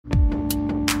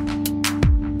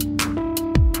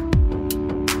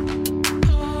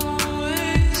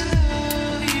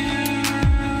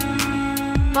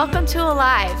Welcome to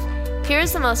Alive.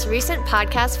 Here's the most recent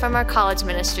podcast from our college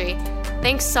ministry.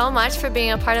 Thanks so much for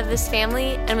being a part of this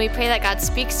family, and we pray that God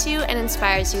speaks to you and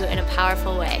inspires you in a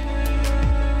powerful way.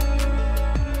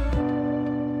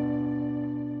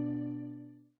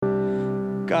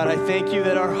 God, I thank you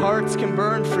that our hearts can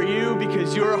burn for you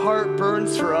because your heart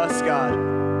burns for us, God.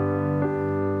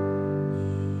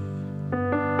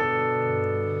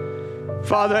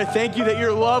 Father, I thank you that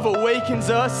your love awakens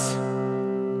us,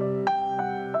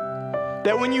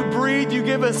 that when you breathe, you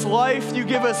give us life, you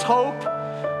give us hope,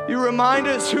 you remind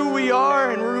us who we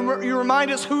are, and you remind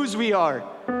us whose we are.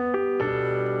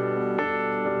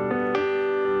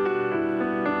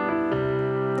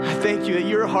 I thank you that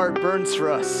your heart burns for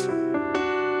us,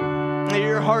 that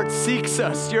your heart seeks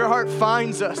us, your heart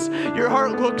finds us, your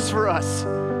heart looks for us,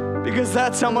 because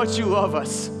that's how much you love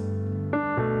us.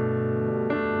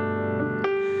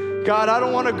 God, I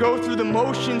don't want to go through the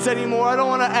motions anymore. I don't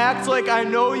want to act like I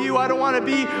know you. I don't want to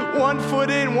be 1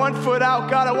 foot in, 1 foot out.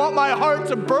 God, I want my heart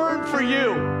to burn for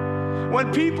you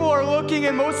when people are looking,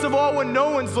 and most of all, when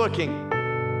no one's looking.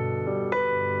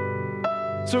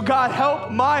 So God,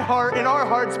 help my heart and our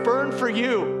hearts burn for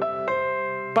you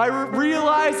by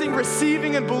realizing,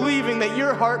 receiving, and believing that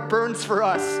your heart burns for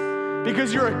us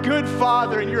because you're a good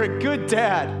father and you're a good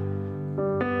dad.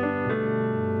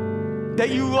 That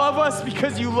you love us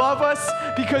because you love us,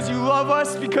 because you love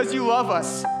us, because you love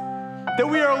us. That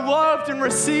we are loved and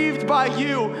received by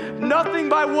you, nothing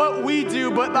by what we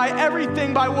do, but by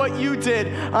everything by what you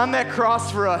did on that cross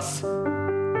for us. And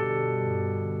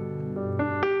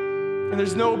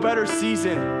there's no better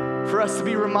season for us to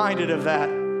be reminded of that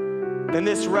than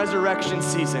this resurrection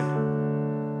season.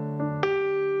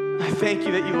 I thank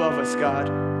you that you love us,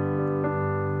 God.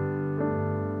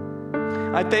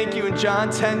 I thank you in John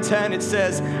 10:10, it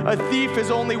says, a thief has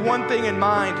only one thing in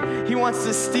mind. He wants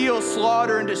to steal,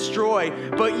 slaughter, and destroy.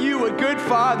 But you, a good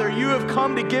father, you have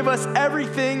come to give us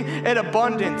everything in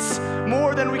abundance,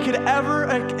 more than we could ever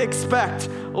expect,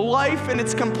 life in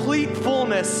its complete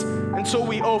fullness until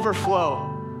we overflow.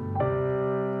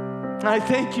 And I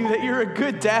thank you that you're a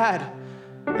good dad,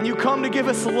 and you come to give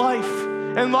us life,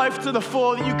 and life to the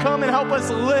full, that you come and help us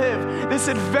live this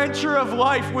adventure of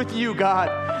life with you, God.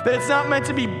 That it's not meant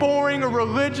to be boring or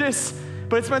religious,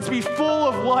 but it's meant to be full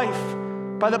of life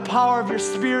by the power of your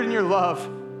Spirit and your love.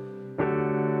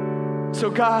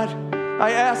 So God,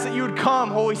 I ask that you would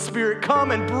come, Holy Spirit, come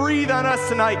and breathe on us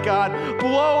tonight, God.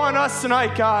 Blow on us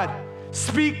tonight, God.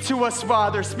 Speak to us,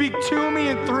 Father. Speak to me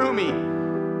and through me.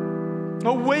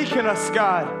 Awaken us,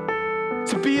 God,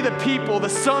 to be the people, the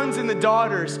sons and the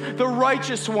daughters, the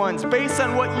righteous ones, based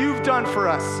on what you've done for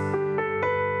us,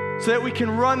 so that we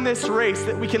can run this race,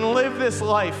 that we can live this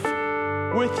life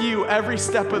with you every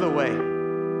step of the way.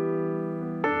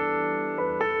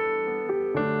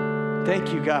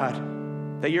 Thank you, God,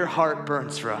 that your heart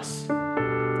burns for us.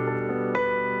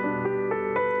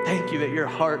 Thank you that your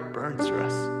heart burns for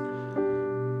us.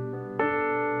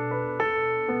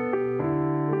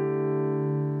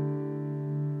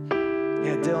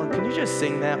 Yeah, Dylan, can you just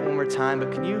sing that one more time?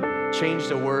 But can you change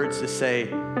the words to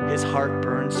say, his heart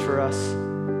burns for us?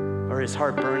 Or his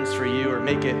heart burns for you, or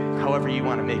make it however you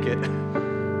want to make it.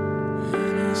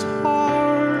 And his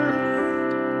heart,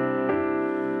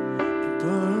 it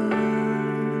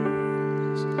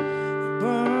burns for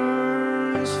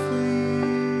you.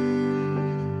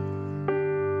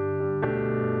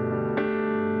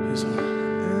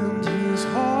 And his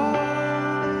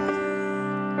heart,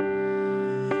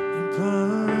 it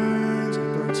burns for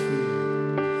you.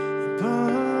 It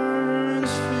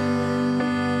burns for you.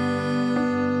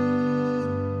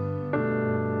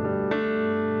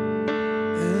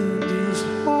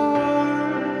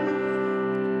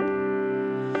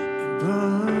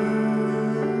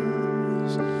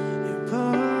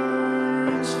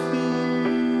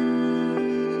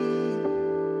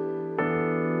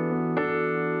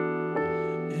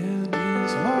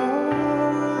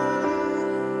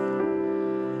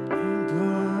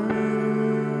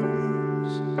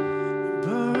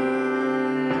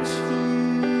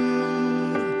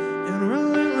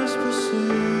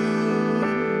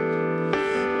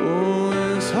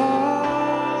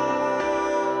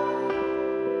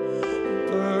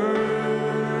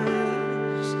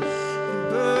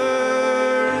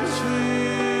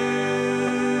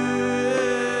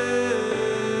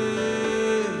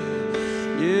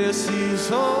 Yes, his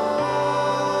heart,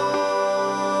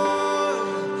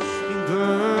 it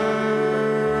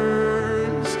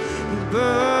burns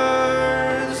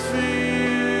for you.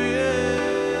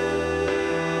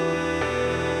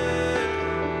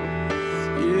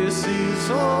 Yes, his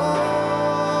heart,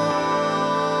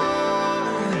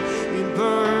 it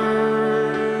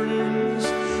burns.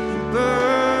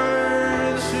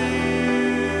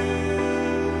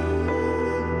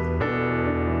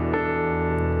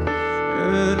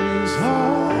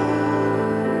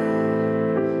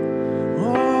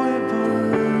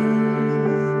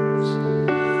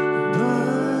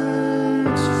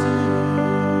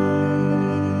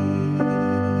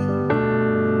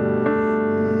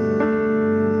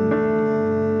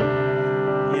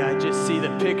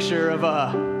 of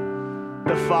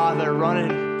the father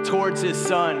running towards his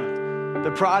son,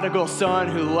 the prodigal son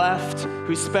who left,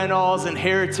 who spent all his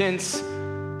inheritance,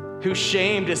 who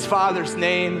shamed his father's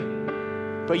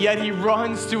name, but yet he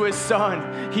runs to his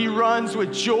son. He runs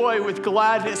with joy, with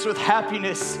gladness, with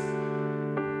happiness,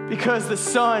 because the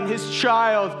son, his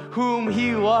child, whom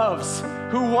he loves,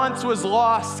 who once was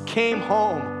lost, came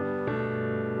home.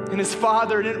 And his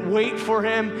father didn't wait for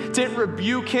him, didn't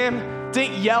rebuke him,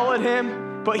 didn't yell at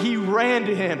him, but he ran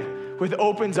to him with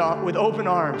open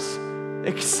arms,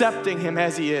 accepting him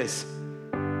as he is.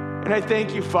 And I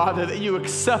thank you, Father, that you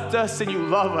accept us and you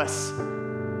love us.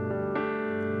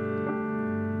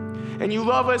 And you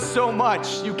love us so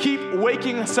much. You keep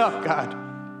waking us up, God.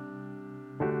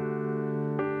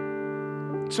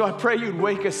 So I pray you'd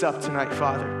wake us up tonight,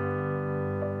 Father.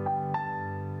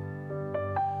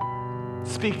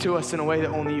 Speak to us in a way that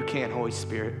only you can, Holy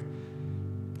Spirit.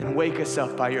 And wake us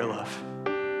up by your love.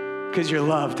 Because your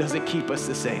love doesn't keep us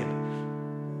the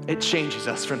same. It changes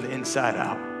us from the inside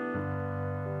out.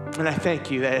 And I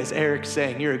thank you that, as Eric's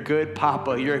saying, you're a good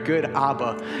Papa, you're a good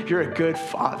Abba, you're a good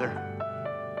Father.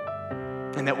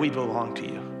 And that we belong to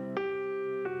you.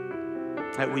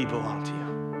 That we belong to you.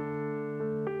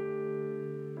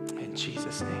 In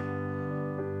Jesus' name.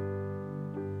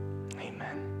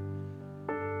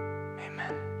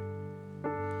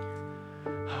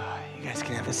 You guys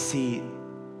can have a seat.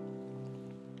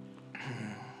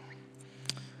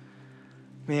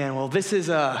 Man, well, this is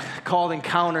called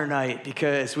Encounter Night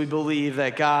because we believe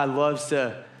that God loves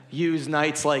to use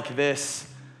nights like this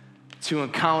to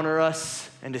encounter us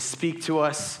and to speak to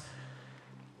us.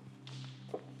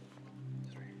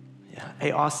 Yeah.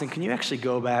 Hey, Austin, can you actually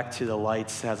go back to the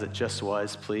lights as it just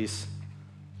was, please?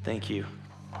 Thank you.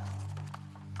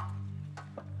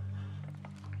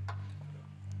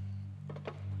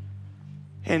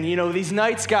 And you know, these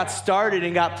nights got started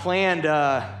and got planned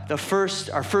our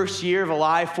first year of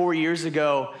Alive 4 years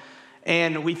ago.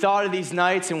 And we thought of these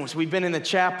nights, and we've been in the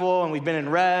chapel, and we've been in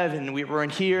Rev, and we were in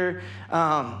here.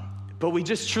 But we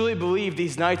just truly believe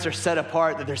these nights are set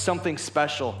apart, that there's something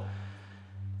special.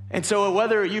 And so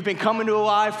whether you've been coming to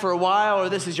Alive for a while or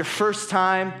this is your first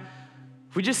time,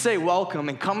 we just say welcome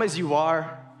and come as you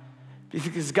are,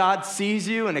 because God sees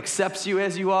you and accepts you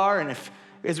as you are. And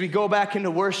as we go back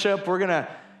into worship, we're going to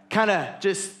kind of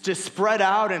just spread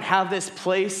out and have this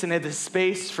place and have this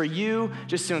space for you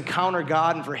just to encounter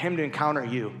God and for him to encounter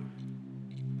you.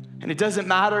 And it doesn't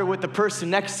matter what the person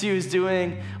next to you is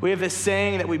doing. We have this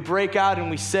saying that we break out and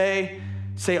we say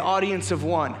audience of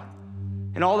one.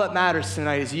 And all that matters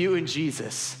tonight is you and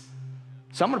Jesus.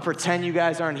 So I'm going to pretend you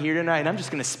guys aren't here tonight, and I'm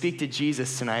just going to speak to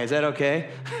Jesus tonight. Is that okay?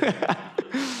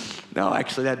 No,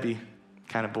 actually, that'd be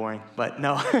kind of boring, but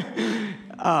no.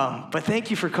 But thank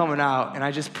you for coming out, and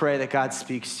I just pray that God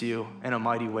speaks to you in a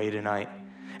mighty way tonight.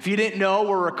 If you didn't know,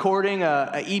 we're recording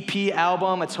a EP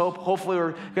album. It's hopefully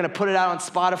we're going to put it out on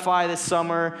Spotify this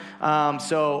summer.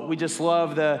 So we just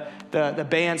love the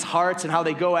band's hearts and how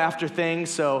they go after things.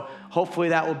 So hopefully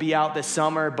that will be out this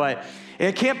summer. But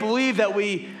I can't believe that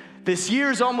this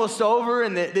year's almost over,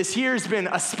 and this year's been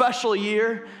a special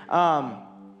year.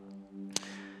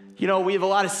 You know, we have a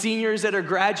lot of seniors that are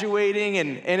graduating,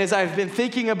 and as I've been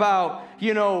thinking about,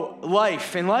 you know,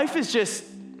 life is just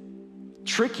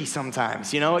tricky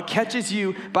sometimes, you know, it catches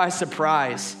you by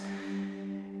surprise.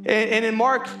 And in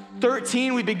Mark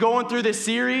 13, we've been going through this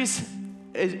series.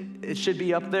 It should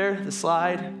be up there, the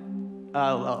slide.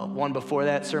 One before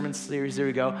that, sermon series, there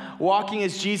we go. Walking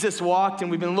as Jesus walked, and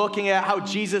we've been looking at how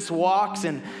Jesus walks,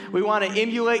 and we want to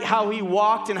emulate how he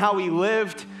walked and how he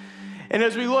lived. And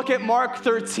as we look at Mark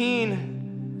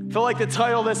 13, I feel like the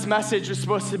title of this message was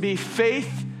supposed to be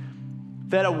Faith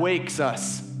That Awakes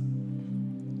Us.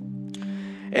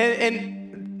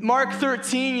 And Mark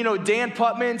 13, you know, Dan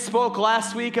Putman spoke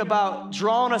last week about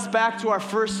drawing us back to our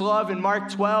first love in Mark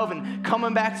 12 and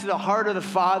coming back to the heart of the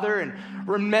Father and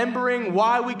remembering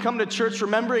why we come to church,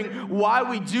 remembering why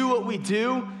we do what we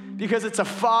do, because it's a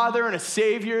Father and a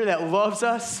Savior that loves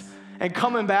us, and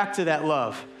coming back to that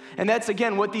love. And that's,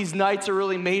 again, what these nights are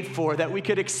really made for, that we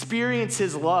could experience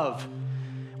his love.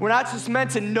 We're not just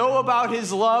meant to know about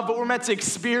his love, but we're meant to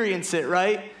experience it,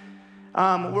 right?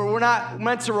 We're not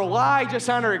meant to rely just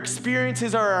on our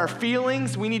experiences or our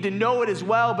feelings. We need to know it as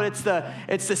well, but it's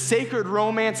the sacred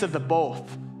romance of the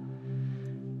both.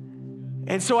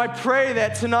 And so I pray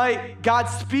that tonight God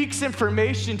speaks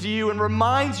information to you and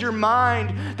reminds your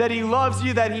mind that he loves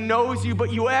you, that he knows you,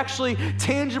 but you actually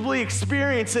tangibly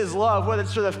experience his love, whether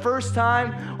it's for the first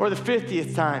time or the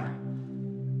 50th time.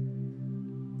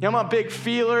 I'm a big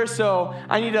feeler, so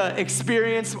I need to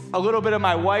experience a little bit of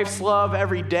my wife's love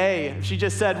every day. If she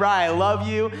just said, "Rye, I love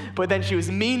you," but then she was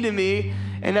mean to me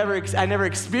and I never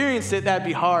experienced it, that'd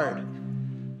be hard.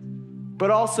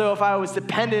 But also, if I was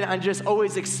dependent on just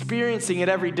always experiencing it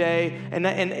every day and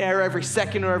every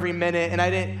second or every minute, and I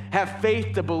didn't have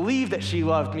faith to believe that she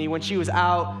loved me when she was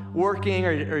out working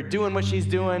or doing what she's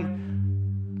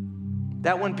doing,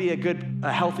 that wouldn't be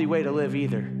a healthy way to live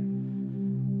either.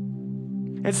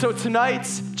 And so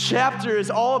tonight's chapter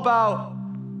is all about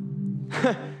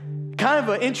kind of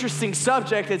an interesting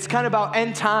subject. It's kind of about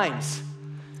end times.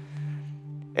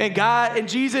 And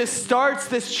Jesus starts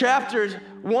this chapter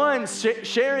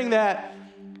sharing that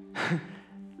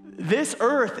this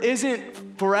earth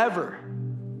isn't forever.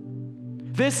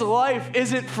 This life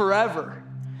isn't forever.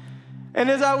 And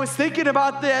as I was thinking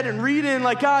about that and reading,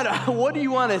 like, God, what do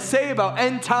you want to say about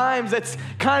end times? That's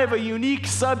kind of a unique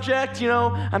subject,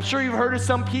 I'm sure you've heard of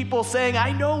some people saying,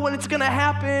 I know when it's going to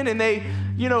happen, and they,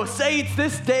 say it's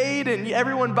this date, and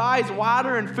everyone buys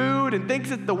water and food and thinks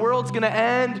that the world's going to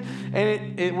end,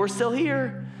 and we're still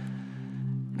here.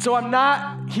 So I'm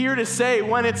not here to say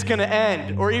when it's going to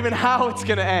end or even how it's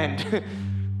going to end.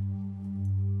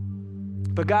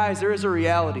 But guys, there is a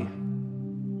reality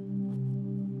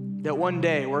that one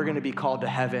day we're going to be called to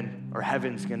heaven, or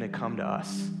heaven's going to come to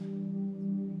us.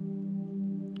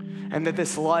 And that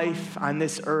this life on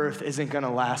this earth isn't going to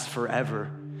last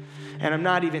forever. And I'm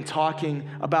not even talking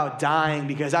about dying,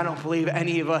 because I don't believe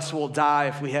any of us will die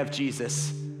if we have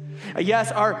Jesus.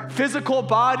 Yes, our physical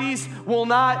bodies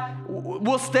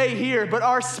will stay here, but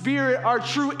our spirit, our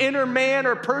true inner man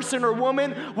or person or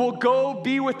woman will go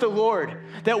be with the Lord.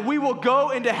 That we will go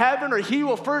into heaven, or he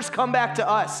will first come back to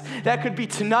us. That could be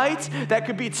tonight, that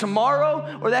could be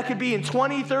tomorrow, or that could be in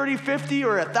 20, 30, 50,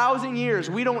 or 1,000 years.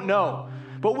 We don't know.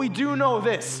 But we do know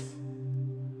this,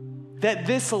 that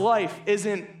this life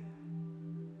isn't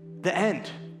the end.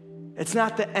 It's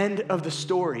not the end of the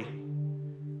story.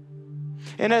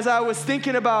 And as I was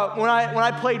thinking about when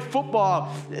I played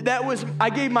football, I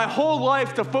gave my whole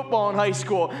life to football in high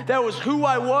school. That was who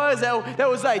I was. That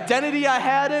was the identity I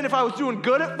had in. If I was doing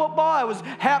good at football, I was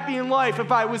happy in life.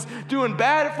 If I was doing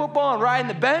bad at football and riding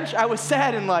the bench, I was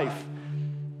sad in life.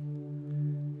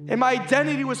 And my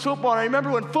identity was football. And I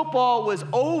remember when football was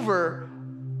over,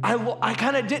 I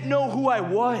kind of didn't know who I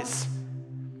was.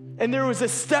 And there was a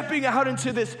stepping out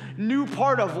into this new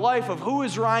part of life of who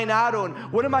is Ryan Otto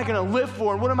and what am I going to live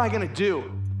for and what am I going to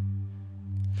do?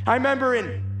 I remember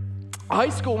in high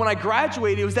school when I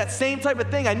graduated, it was that same type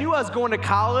of thing. I knew I was going to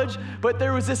college, but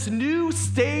there was this new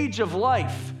stage of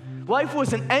life. Life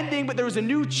wasn't ending, but there was a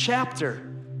new chapter.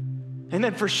 And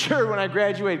then for sure when I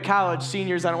graduated college,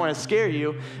 seniors, I don't want to scare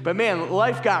you, but man,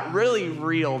 life got really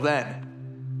real then.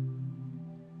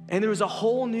 And there was a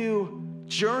whole new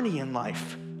journey in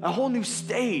life. A whole new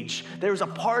stage. There was a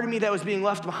part of me that was being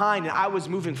left behind, and I was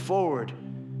moving forward.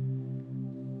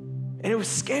 And it was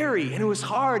scary, and it was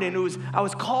hard, and I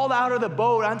was called out of the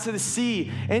boat onto the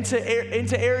sea, into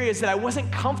areas that I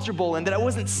wasn't comfortable in, that I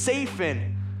wasn't safe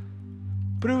in.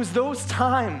 But it was those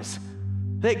times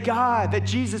that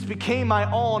Jesus became my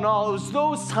all in all. It was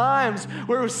those times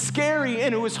where it was scary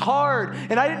and it was hard,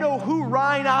 and I didn't know who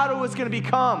Ryan Otto was going to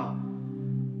become.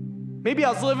 Maybe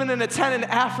I was living in a tent in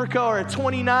Africa, or at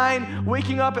 29,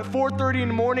 waking up at 4:30 in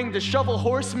the morning to shovel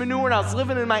horse manure, and I was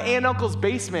living in my aunt and uncle's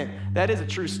basement. That is a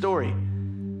true story.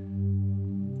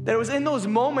 That it was in those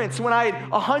moments when I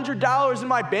had $100 in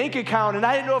my bank account, and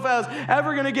I didn't know if I was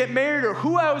ever going to get married or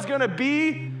who I was going to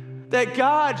be, that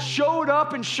God showed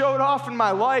up and showed off in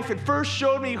my life, and first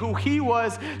showed me who he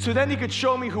was, so then he could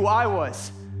show me who I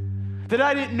was. That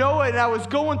I didn't know it, and I was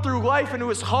going through life, and it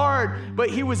was hard, but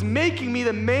he was making me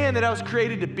the man that I was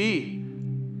created to be.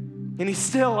 And he's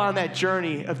still on that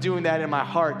journey of doing that in my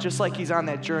heart, just like he's on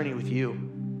that journey with you.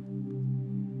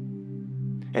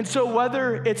 And so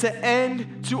whether it's an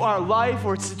end to our life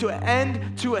or it's an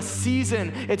end to a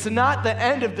season, it's not the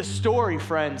end of the story,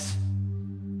 friends.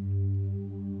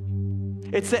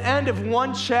 It's the end of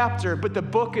one chapter, but the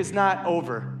book is not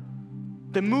over.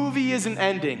 The movie isn't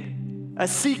ending. A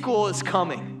sequel is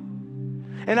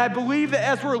coming. And I believe that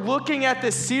as we're looking at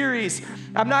this series,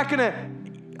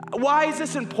 why is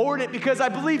this important? Because I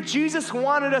believe Jesus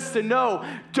wanted us to know,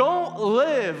 don't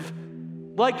live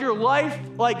like your life,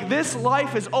 like this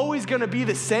life is always going to be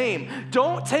the same.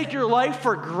 Don't take your life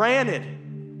for granted.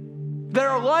 That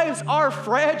our lives are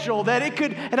fragile, that it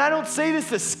could, and I don't say this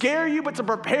to scare you, but to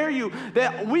prepare you,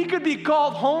 that we could be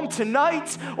called home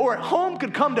tonight, or home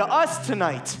could come to us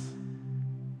tonight.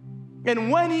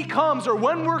 And when he comes, or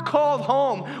when we're called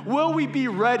home, will we be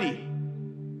ready?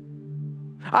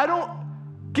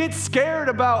 get scared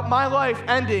about my life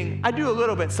ending. I do a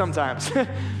little bit sometimes.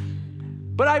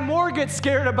 But I more get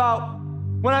scared about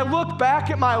when I look back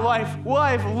at my life, will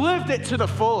I have lived it to the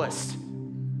fullest?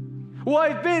 Will I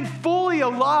have been fully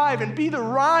alive and be the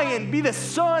Ryan, be the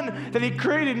son that he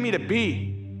created me to be?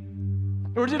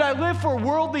 Or did I live for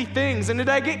worldly things, and did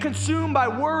I get consumed by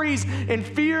worries and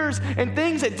fears and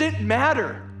things that didn't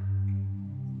matter?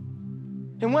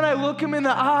 And when I look him in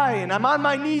the eye and I'm on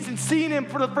my knees and seeing him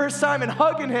for the first time and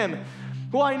hugging him,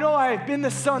 well, I know I have been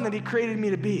the son that he created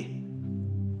me to be.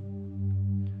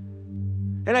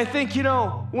 And I think,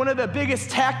 one of the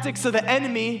biggest tactics of the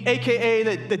enemy,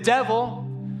 AKA the devil,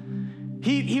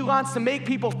 he wants to make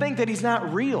people think that he's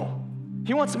not real.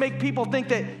 He wants to make people think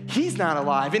that he's not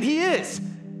alive, and he is.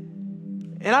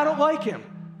 And I don't like him.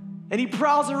 And he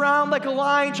prowls around like a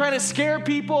lion trying to scare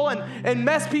people and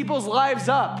mess people's lives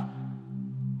up.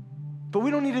 But we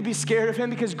don't need to be scared of him,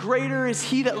 because greater is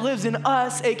he that lives in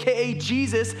us, AKA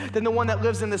Jesus, than the one that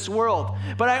lives in this world.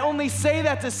 But I only say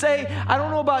that to say, I don't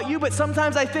know about you, but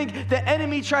sometimes I think the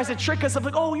enemy tries to trick us of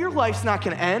like, oh, your life's not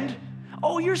going to end.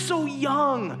 Oh, you're so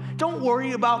young. Don't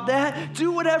worry about that.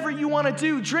 Do whatever you want to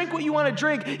do. Drink what you want to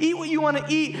drink. Eat what you want to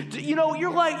eat.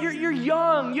 You're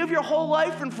young. You have your whole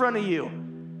life in front of you.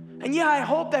 And yeah, I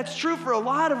hope that's true for a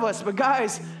lot of us. But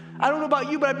guys, I don't know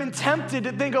about you, but I've been tempted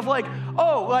to think of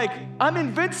I'm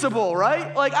invincible,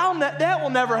 right? That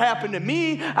will never happen to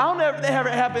me. I'll never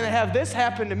happen to have this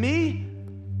happen to me.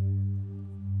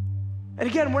 And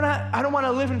again, I don't want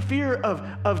to live in fear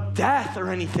of death or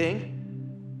anything.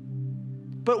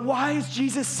 But why is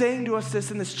Jesus saying to us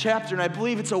this in this chapter? And I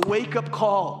believe it's a wake-up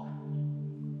call.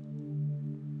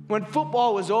 When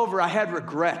football was over, I had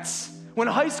regrets. When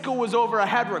high school was over, I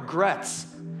had regrets.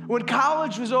 When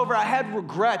college was over, I had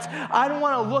regrets. I don't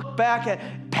want to look back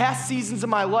at past seasons of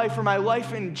my life or my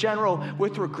life in general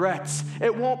with regrets.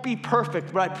 It won't be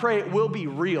perfect, but I pray it will be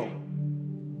real.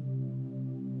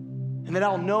 And that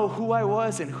I'll know who I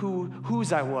was and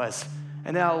whose I was.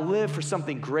 And that I'll live for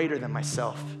something greater than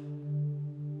myself.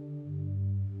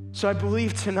 So I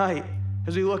believe tonight,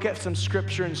 as we look at some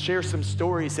scripture and share some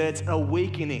stories, that it's an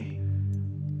awakening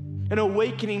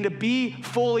to be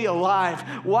fully alive.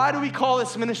 Why do we call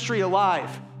this ministry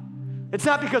Alive? It's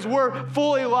not because we're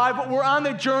fully alive, but we're on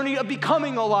the journey of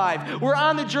becoming alive. We're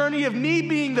on the journey of me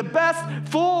being the best,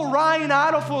 full Ryan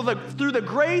Otto through the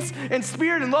grace and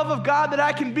spirit and love of God that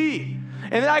I can be.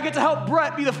 And then I get to help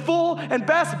Brett be the full and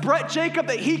best Brett Jacob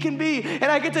that he can be. And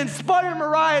I get to inspire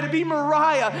Mariah to be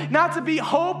Mariah, not to be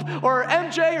Hope or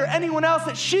MJ or anyone else,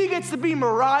 that she gets to be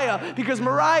Mariah, because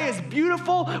Mariah is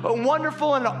beautiful, a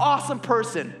wonderful, and an awesome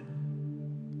person.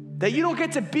 That you don't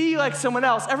get to be like someone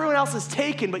else. Everyone else is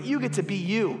taken, but you get to be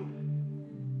you.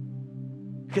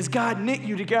 Because God knit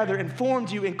you together and formed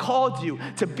you and called you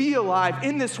to be alive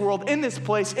in this world, in this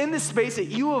place, in this space at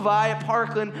U of I, at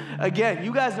Parkland. Again,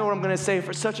 you guys know what I'm going to say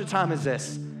for such a time as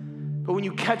this. But when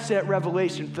you catch that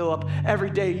revelation, Philip, every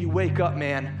day you wake up,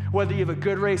 man, whether you have a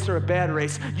good race or a bad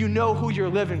race, you know who you're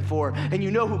living for, and you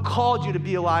know who called you to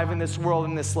be alive in this world,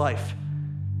 in this life.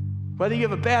 Whether you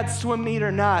have a bad swim meet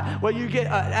or not, whether you get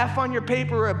an F on your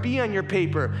paper or a B on your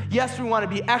paper. Yes, we want to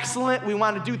be excellent. We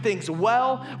want to do things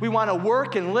well. We want to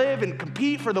work and live and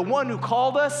compete for the one who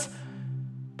called us.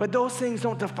 But those things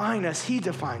don't define us. He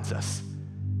defines us.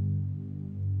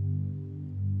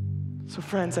 So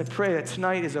friends, I pray that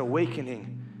tonight is an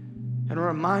awakening and a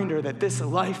reminder that this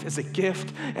life is a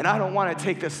gift, and I don't want to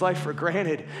take this life for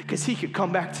granted, because he could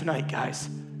come back tonight, guys.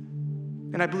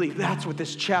 And I believe that's what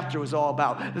this chapter was all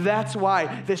about. That's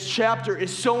why this chapter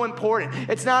is so important.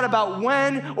 It's not about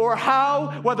when or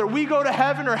how, whether we go to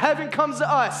heaven or heaven comes to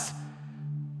us.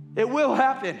 It will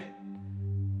happen.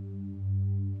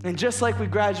 And just like we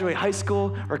graduate high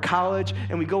school or college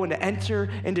and we go enter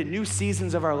into new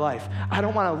seasons of our life, I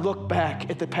don't want to look back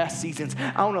at the past seasons.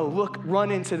 I want to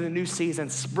run into the new season,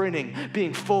 sprinting,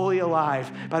 being fully alive,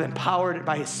 empowered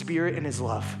by his spirit and his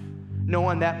love.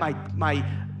 Knowing that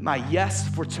my yes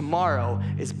for tomorrow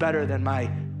is better than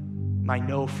my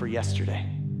no for yesterday.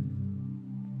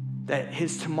 That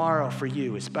his tomorrow for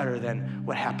you is better than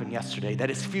what happened yesterday. That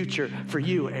his future for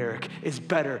you, Eric, is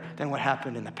better than what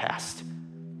happened in the past.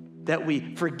 That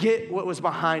we forget what was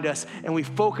behind us and we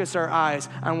focus our eyes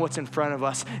on what's in front of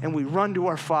us, and we run to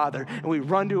our Father and we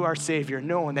run to our Savior,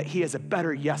 knowing that he has a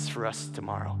better yes for us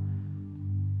tomorrow,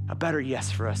 a better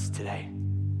yes for us today.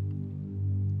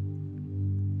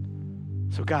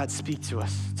 So God, speak to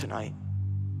us tonight.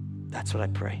 That's what I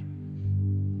pray.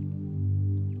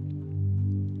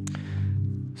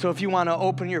 So if you want to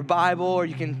open your Bible, or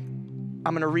I'm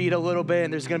going to read a little bit,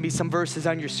 and there's going to be some verses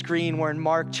on your screen. We're in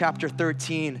Mark chapter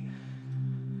 13.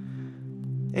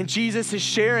 And Jesus is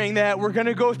sharing that we're going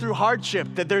to go through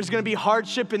hardship, that there's going to be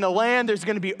hardship in the land, there's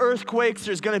going to be earthquakes,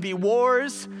 there's going to be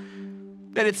wars,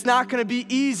 that it's not going to be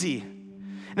easy.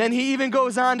 And then he even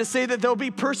goes on to say that there'll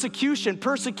be persecution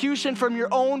from your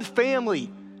own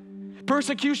family,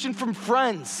 persecution from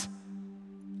friends.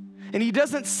 And he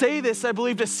doesn't say this, I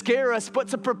believe, to scare us, but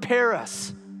to prepare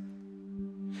us.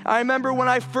 I remember when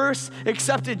I first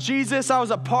accepted Jesus, I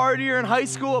was a partier in high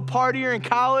school, a partier in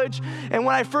college. And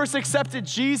when I first accepted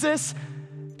Jesus,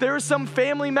 there were some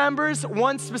family members,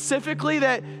 one specifically,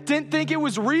 that didn't think it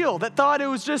was real, that thought it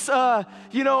was just a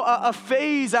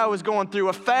phase I was going through,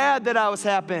 a fad that I was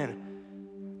having.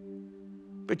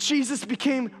 But Jesus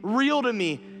became real to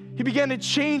me. He began to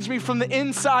change me from the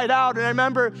inside out. And I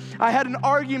remember I had an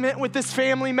argument with this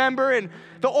family member, and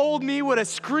the old me would have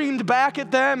screamed back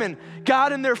at them and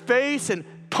got in their face and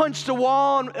punched a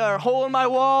wall or a hole in my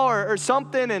wall or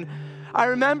something. And I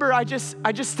remember I just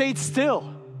stayed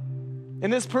still.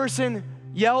 And this person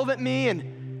yelled at me,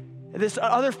 and this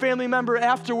other family member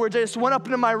afterwards, I just went up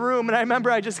into my room, and I remember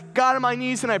I just got on my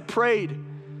knees and I prayed.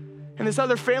 And this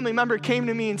other family member came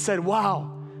to me and said,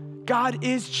 "Wow, God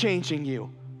is changing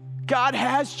you. God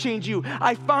has changed you.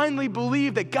 I finally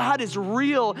believe that God is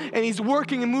real and he's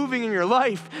working and moving in your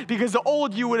life, because the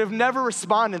old you would have never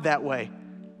responded that way."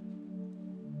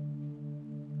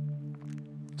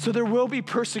 So there will be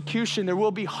persecution, there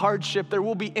will be hardship, there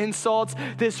will be insults.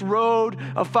 This road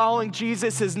of following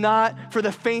Jesus is not for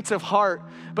the faint of heart,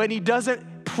 but he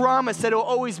doesn't promise that it'll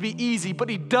always be easy, but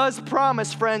he does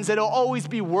promise, friends, that it'll always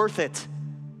be worth it.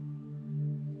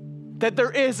 That there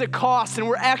is a cost, and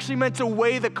we're actually meant to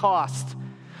weigh the cost.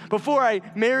 Before I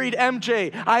married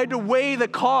MJ, I had to weigh the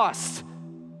cost.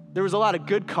 There was a lot of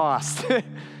good cost.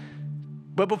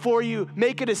 But before you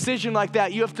make a decision like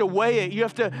that, you have to weigh it. You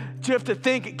have to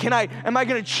think, am I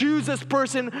going to choose this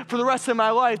person for the rest of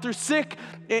my life through sick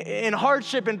and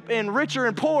hardship and richer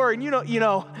and poor? And you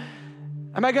know,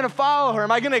 am I going to follow her?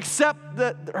 Am I going to accept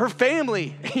her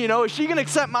family? Is she going to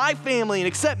accept my family and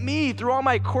accept me through all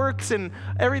my quirks and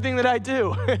everything that I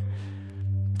do?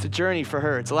 It's a journey for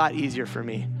her. It's a lot easier for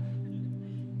me.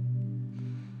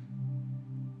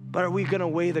 But are we going to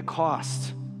weigh the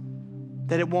cost?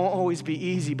 That it won't always be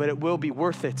easy, but it will be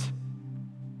worth it.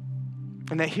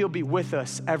 And that he'll be with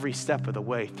us every step of the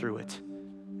way through it.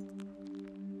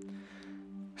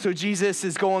 So Jesus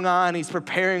is going on. He's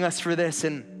preparing us for this,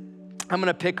 and I'm going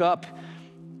to pick up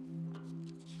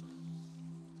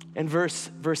in verse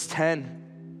 10.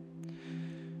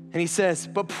 And he says,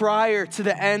 but prior to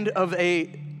the end of the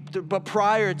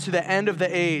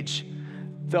age,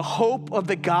 the hope of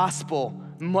the gospel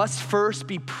must first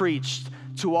be preached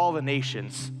to all the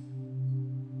nations.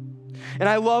 And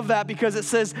I love that because it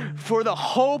says, for the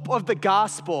hope of the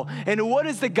gospel. And what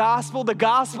is the gospel? The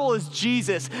gospel is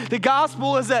Jesus. The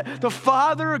gospel is that the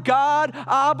Father God,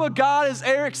 Abba God, as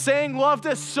Eric's saying, loved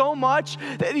us so much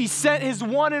that he sent his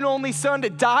one and only Son to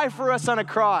die for us on a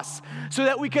cross so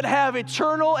that we could have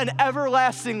eternal and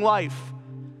everlasting life.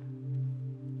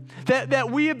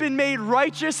 That we have been made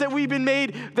righteous, that we've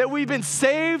been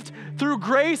saved through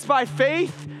grace by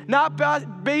faith,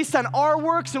 not based on our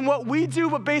works and what we do,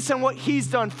 but based on what he's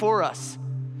done for us.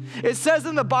 It says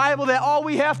in the Bible that all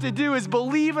we have to do is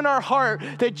believe in our heart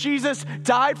that Jesus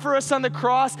died for us on the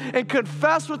cross and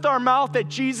confess with our mouth that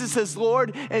Jesus is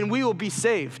Lord, and we will be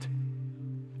saved.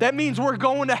 That means we're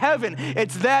going to heaven.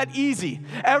 It's that easy.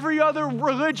 Every other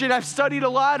religion, I've studied a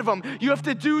lot of them. You have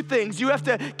to do things. You have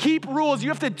to keep rules. You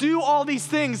have to do all these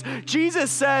things. Jesus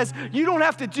says, you don't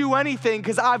have to do anything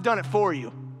because I've done it for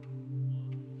you.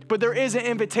 But there is an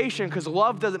invitation because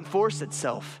love doesn't force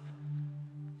itself.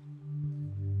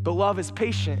 But love is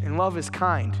patient and love is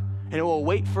kind. And it will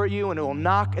wait for you and it will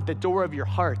knock at the door of your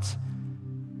heart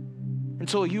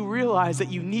until you realize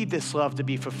that you need this love to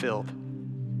be fulfilled.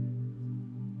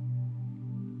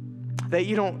 That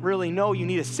you don't really know you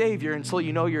need a Savior until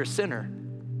you know you're a sinner.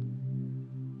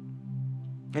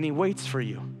 And he waits for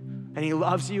you. And he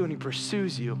loves you and he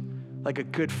pursues you like a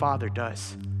good father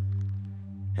does.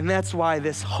 And that's why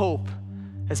this hope,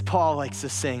 as Paul likes to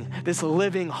sing, this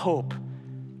living hope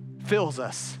fills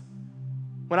us.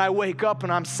 When I wake up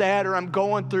and I'm sad or I'm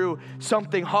going through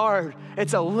something hard,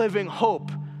 it's a living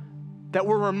hope that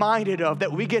we're reminded of,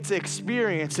 that we get to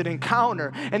experience and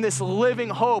encounter. And this living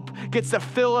hope gets to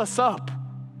fill us up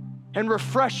and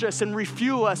refresh us and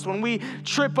refuel us when we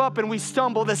trip up and we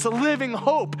stumble. This living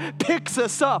hope picks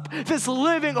us up. This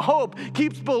living hope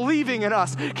keeps believing in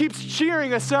us, keeps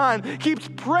cheering us on, keeps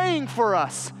praying for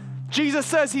us. Jesus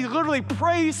says he literally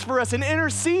prays for us and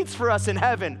intercedes for us in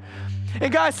heaven.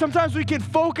 And guys, sometimes we can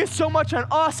focus so much on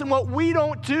us and what we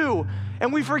don't do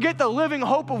And we forget the living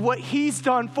hope of what he's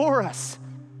done for us.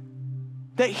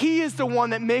 That he is the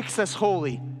one that makes us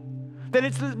holy. That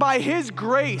it's by his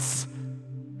grace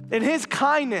and his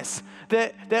kindness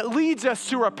that leads us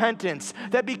to repentance.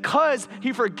 That because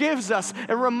he forgives us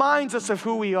and reminds us of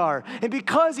who we are, and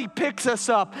because he picks us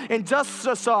up and dusts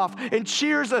us off and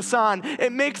cheers us on,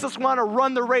 it makes us want to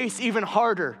run the race even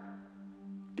harder.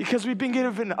 Because we've been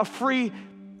given a free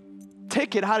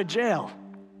ticket out of jail.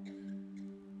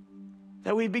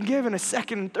 That we've been given a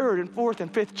second and third and fourth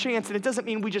and fifth chance, and it doesn't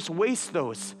mean we just waste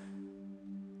those.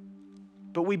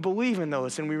 But we believe in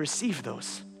those and we receive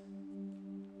those.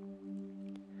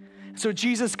 So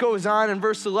Jesus goes on in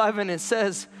verse 11 and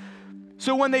says,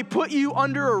 so when they put you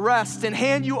under arrest and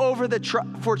hand you over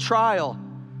for trial,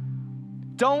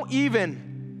 don't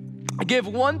even give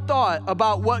one thought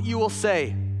about what you will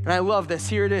say. And I love this.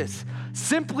 Here it is.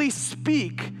 Simply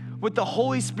speak what the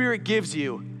Holy Spirit gives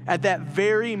you at that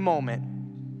very moment.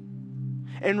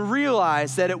 And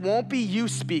realize that it won't be you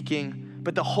speaking,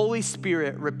 but the Holy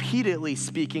Spirit repeatedly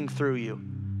speaking through you.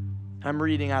 I'm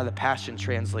reading out of the Passion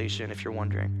Translation, if you're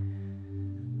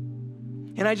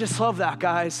wondering. And I just love that,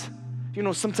 guys. You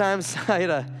know, sometimes I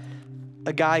had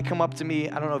a guy come up to me,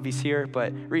 I don't know if he's here,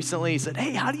 but recently he said,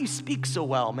 hey, how do you speak so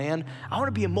well, man? I want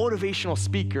to be a motivational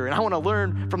speaker, and I want to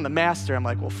learn from the master. I'm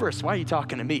like, well, first, why are you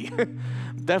talking to me?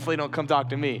 Definitely don't come talk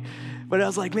to me. But I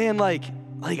was like, man, like,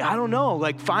 I don't know,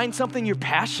 like find something you're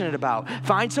passionate about.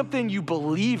 Find something you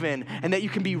believe in and that you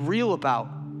can be real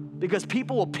about. Because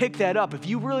people will pick that up. If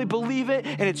you really believe it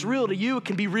and it's real to you, it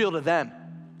can be real to them.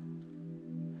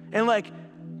 And like,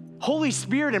 Holy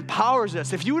Spirit empowers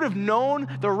us. If you would have known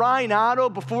the Ryan Otto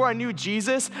before I knew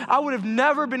Jesus, I would have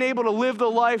never been able to live the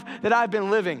life that I've been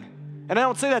living. And I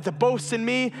don't say that to boast in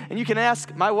me. And you can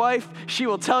ask my wife, she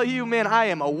will tell you, man, I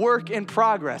am a work in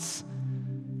progress.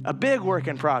 A big work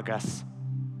in progress.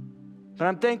 But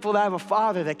I'm thankful to have a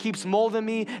father that keeps molding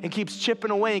me and keeps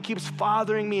chipping away and keeps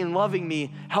fathering me and loving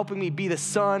me, helping me be the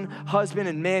son, husband,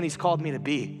 and man he's called me to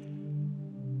be.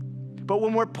 But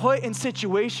when we're put in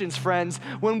situations, friends,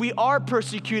 when we are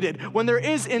persecuted, when there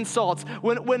is insults,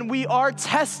 when we are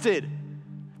tested,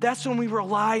 that's when we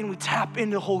rely and we tap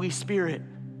into Holy Spirit.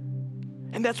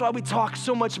 And that's why we talk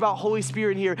so much about Holy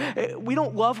Spirit here. We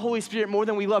don't love Holy Spirit more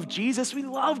than we love Jesus. We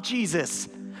love Jesus.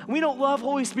 We don't love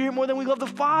Holy Spirit more than we love the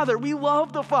Father. We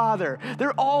love the Father.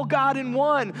 They're all God in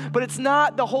one. But it's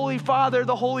not the Holy Father,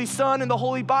 the Holy Son, and the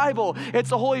Holy Bible.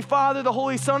 It's the Holy Father, the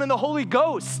Holy Son, and the Holy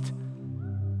Ghost.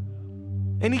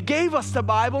 And he gave us the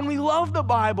Bible, and we love the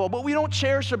Bible. But we don't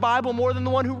cherish the Bible more than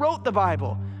the one who wrote the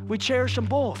Bible. We cherish them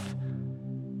both.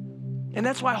 And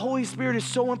that's why Holy Spirit is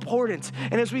so important.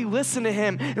 And as we listen to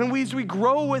him and as we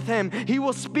grow with him, he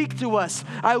will speak to us.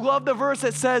 I love the verse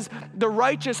that says, the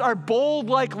righteous are bold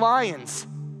like lions.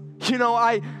 You know,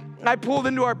 I pulled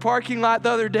into our parking lot the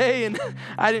other day, and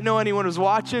I didn't know anyone was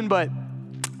watching, but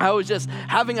I was just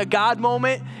having a God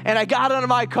moment, and I got out of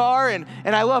my car, and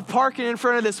I love parking in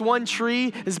front of this one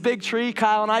tree, this big tree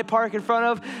Kyle and I park in front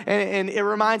of, and it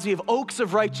reminds me of oaks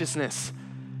of righteousness.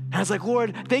 And I was like,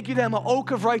 Lord, thank you that I'm an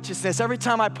oak of righteousness every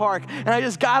time I park. And I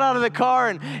just got out of the car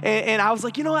and I was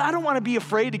like, you know what? I don't want to be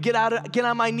afraid to get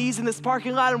on my knees in this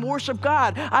parking lot and worship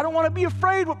God. I don't want to be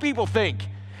afraid what people think.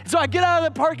 So I get out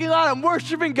of the parking lot, I'm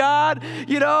worshiping God,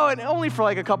 you know, and only for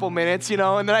like a couple minutes, you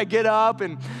know, and then I get up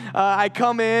and I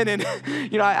come in and,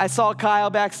 you know, I saw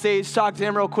Kyle backstage, talked to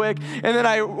him real quick, and then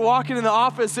I walk into the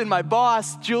office and my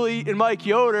boss, Julie and Mike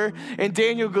Yoder and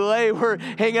Daniel Goulet were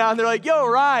hanging out and they're like, yo,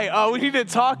 Rye, we need to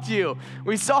talk to you.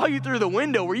 We saw you through the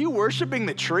window. Were you worshiping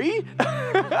the tree?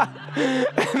 And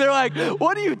they're like,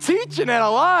 what are you teaching at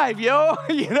Alive, yo?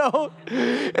 You know?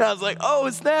 And I was like, oh,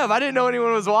 snap, I didn't know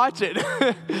anyone was watching.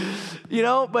 You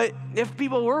know, but if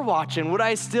people were watching, would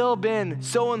I still been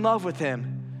so in love with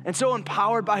him and so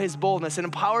empowered by his boldness and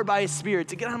empowered by his spirit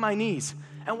to get on my knees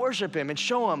and worship him and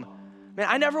show him? Man,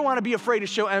 I never want to be afraid to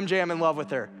show MJ I'm in love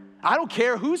with her. I don't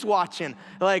care who's watching.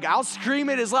 Like, I'll scream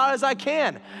it as loud as I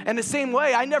can. And the same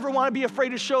way, I never want to be afraid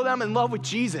to show them in love with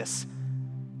Jesus.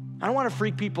 I don't want to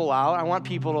freak people out. I want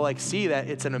people to like see that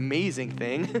it's an amazing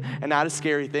thing and not a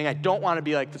scary thing. I don't want to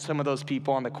be like some of those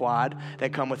people on the quad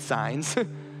that come with signs.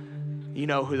 You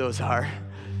know who those are.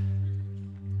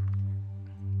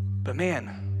 But man,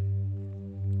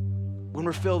 when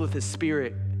we're filled with his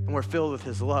spirit and we're filled with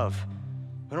his love,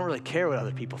 we don't really care what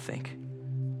other people think.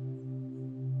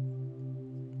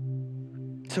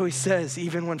 So he says,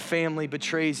 even when family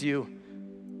betrays you,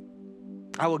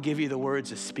 I will give you the words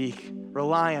to speak.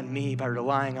 Rely on me by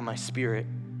relying on my spirit.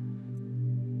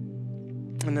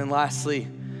 And then lastly,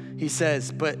 he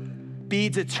says, but be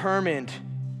determined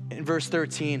in verse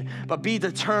 13, but be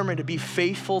determined to be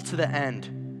faithful to the end,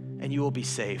 and you will be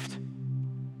saved.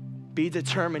 Be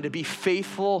determined to be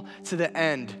faithful to the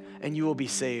end, and you will be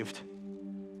saved.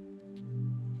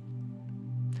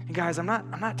 And guys, I'm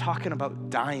not talking about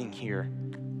dying here.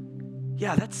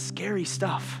 Yeah, that's scary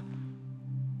stuff.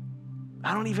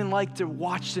 I don't even like to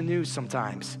watch the news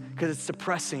sometimes because it's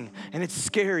depressing and it's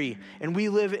scary. And we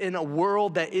live in a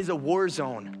world that is a war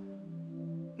zone,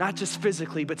 not just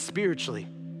physically, but spiritually.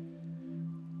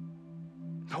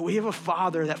 But we have a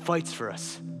Father that fights for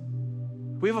us.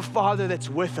 We have a Father that's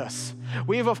with us.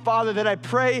 We have a Father that I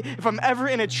pray if I'm ever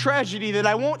in a tragedy that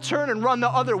I won't turn and run the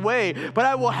other way, but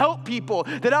I will help people,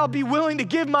 that I'll be willing to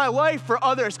give my life for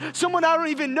others, someone I don't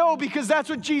even know, because that's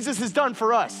what Jesus has done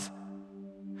for us.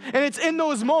 And it's in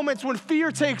those moments when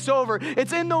fear takes over.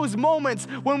 It's in those moments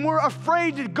when we're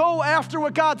afraid to go after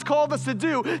what God's called us to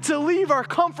do, to leave our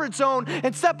comfort zone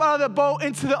and step out of the boat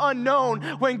into the unknown,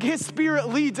 when His Spirit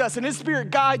leads us and His Spirit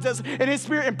guides us and His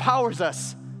Spirit empowers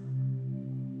us.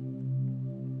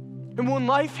 And when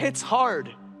life hits hard,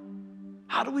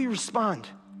 how do we respond?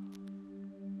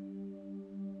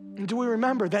 And do we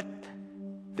remember that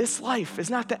this life is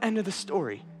not the end of the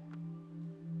story?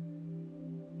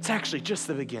 It's actually just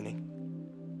the beginning.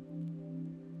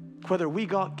 Whether we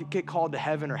get called to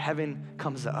heaven or heaven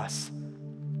comes to us,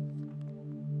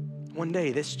 one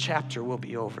day this chapter will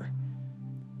be over.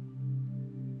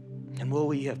 And will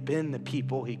we have been the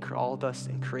people He called us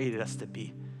and created us to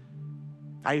be?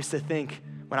 I used to think,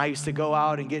 when I used to go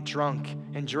out and get drunk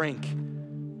and drink,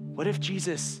 what if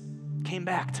Jesus came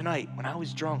back tonight when I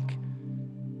was drunk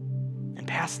and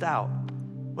passed out?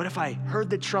 What if I heard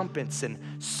the trumpets and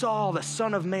saw the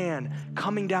Son of Man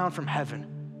coming down from heaven?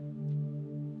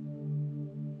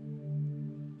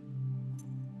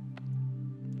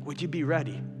 Would you be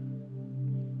ready?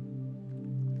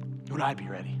 Would I be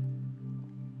ready?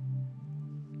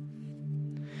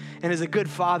 And as a good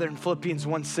father, in Philippians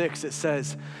 1:6, it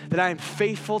says that I am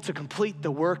faithful to complete the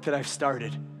work that I've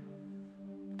started.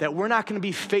 That we're not going to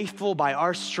be faithful by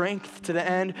our strength to the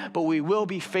end, but we will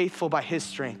be faithful by His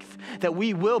strength. That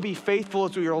we will be faithful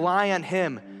as we rely on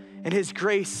Him and His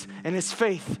grace and His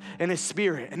faith and His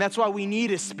Spirit. And that's why we need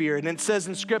His Spirit. And it says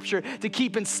in Scripture to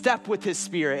keep in step with His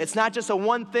Spirit. It's not just a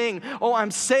one thing, oh,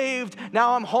 I'm saved,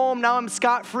 now I'm home, now I'm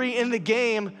scot-free in the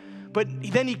game. But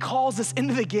then He calls us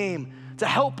into the game to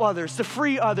help others, to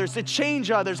free others, to change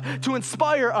others, to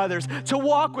inspire others, to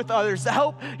walk with others, to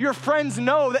help your friends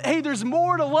know that, hey, there's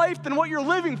more to life than what you're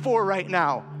living for right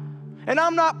now. And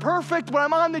I'm not perfect, but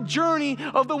I'm on the journey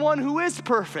of the one who is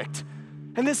perfect.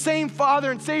 And this same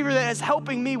Father and Savior that is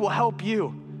helping me will help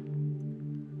you.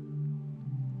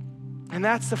 And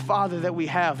that's the Father that we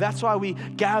have. That's why we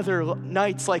gather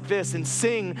nights like this and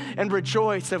sing and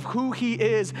rejoice of who He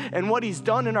is and what He's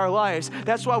done in our lives.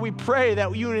 That's why we pray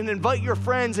that you invite your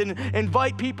friends and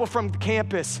invite people from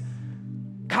campus.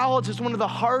 College is one of the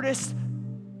hardest,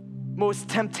 most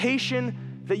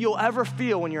temptation that you'll ever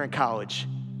feel when you're in college,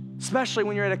 especially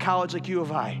when you're at a college like U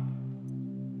of I.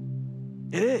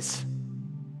 It is.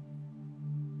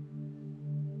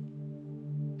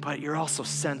 But you're also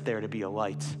sent there to be a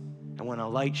light. And when a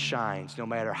light shines, no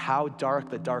matter how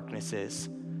dark the darkness is,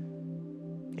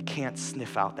 it can't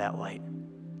sniff out that light.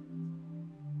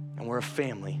 And we're a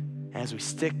family. And as we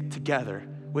stick together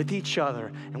with each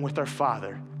other and with our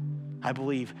Father, I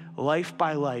believe life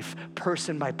by life,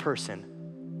 person by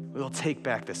person, we will take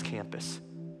back this campus.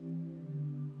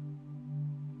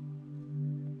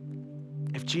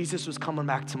 If Jesus was coming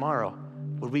back tomorrow,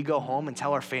 would we go home and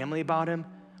tell our family about Him?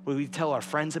 Would we tell our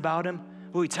friends about Him?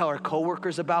 Would we tell our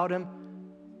coworkers about Him?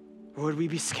 Or would we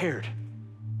be scared?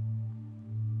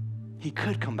 He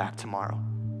could come back tomorrow.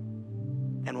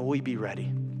 And will we be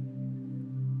ready?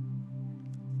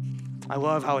 I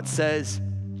love how it says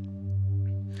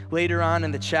later on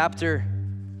in the chapter,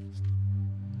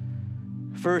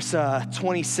 verse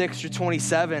 26 through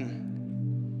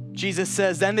 27, Jesus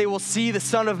says, "Then they will see the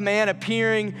Son of Man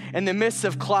appearing in the midst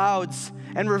of clouds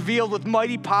and revealed with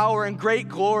mighty power and great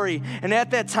glory. And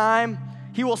at that time,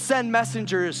 He will send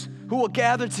messengers who will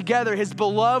gather together His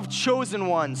beloved chosen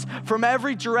ones from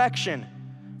every direction,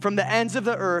 from the ends of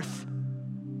the earth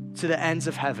to the ends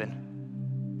of heaven."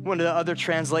 One of the other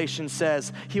translations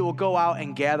says, He will go out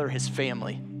and gather His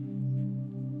family.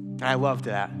 And I love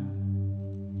that.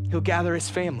 He'll gather His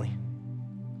family.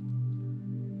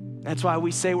 That's why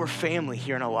we say we're family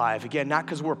here in Alive. Again, not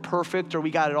because we're perfect or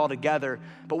we got it all together,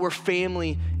 but we're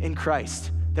family in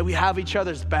Christ. That we have each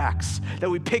other's backs, that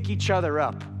we pick each other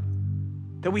up,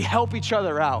 that we help each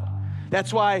other out.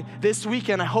 That's why this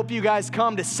weekend I hope you guys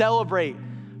come to celebrate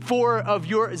 4 of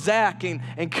your Zach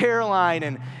and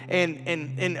Caroline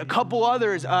and a couple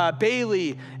others,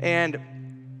 Bailey, and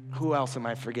who else am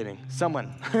I forgetting?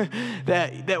 Someone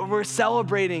that we're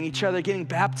celebrating each other getting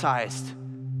baptized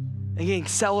and getting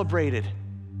celebrated.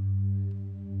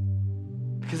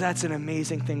 Because that's an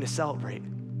amazing thing to celebrate.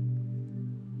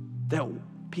 That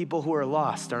people who are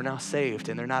lost are now saved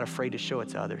and they're not afraid to show it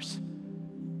to others.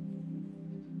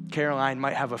 Caroline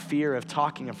might have a fear of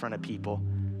talking in front of people,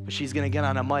 but she's going to get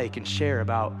on a mic and share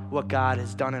about what God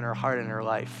has done in her heart and her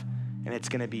life, and it's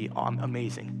going to be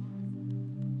amazing.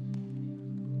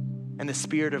 And the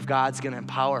Spirit of God's going to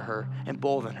empower her,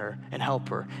 embolden her, and help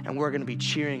her, and we're going to be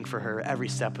cheering for her every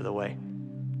step of the way,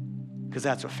 because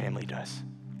that's what family does.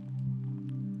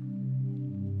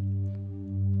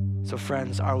 So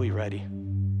friends, are we ready?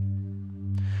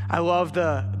 I love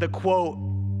the quote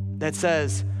that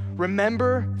says,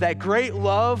 remember that great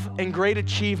love and great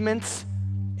achievements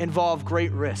involve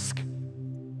great risk.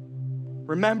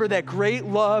 Remember that great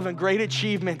love and great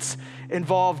achievements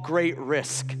involve great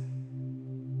risk.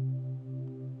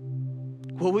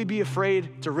 Will we be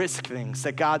afraid to risk things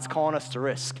that God's calling us to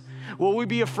risk? Will we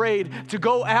be afraid to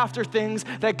go after things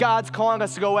that God's calling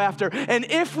us to go after? And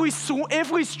if we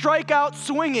strike out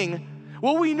swinging,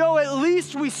 will we know at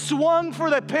least we swung for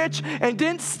the pitch and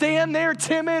didn't stand there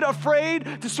timid,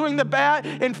 afraid to swing the bat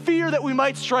in fear that we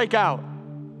might strike out?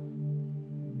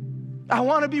 I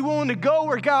want to be willing to go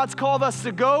where God's called us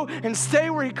to go and stay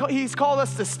where He's called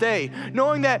us to stay,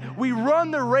 knowing that we run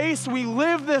the race, we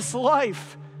live this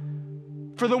life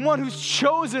for the one who's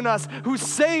chosen us, who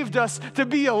saved us to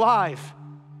be alive.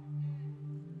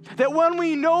 That when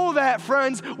we know that,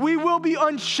 friends, we will be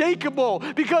unshakable,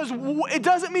 because it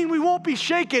doesn't mean we won't be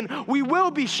shaken. We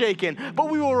will be shaken, but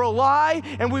we will rely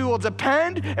and we will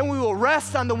depend and we will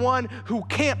rest on the one who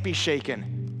can't be shaken.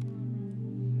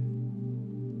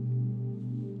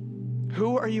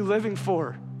 Who are you living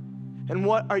for? And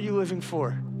what are you living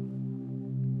for?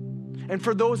 And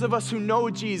for those of us who know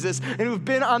Jesus and who've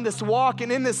been on this walk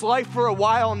and in this life for a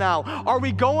while now, are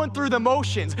we going through the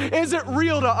motions? Is it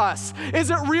real to us? Is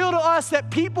it real to us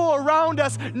that people around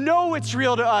us know it's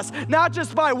real to us? Not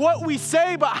just by what we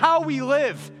say, but how we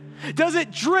live. Does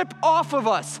it drip off of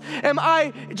us? Am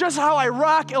I, just how I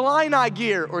rock Illini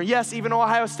gear, or yes, even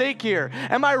Ohio State gear,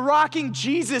 am I rocking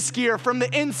Jesus gear from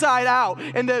the inside out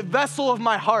in the vessel of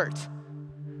my heart?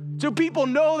 Do people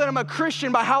know that I'm a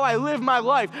Christian by how I live my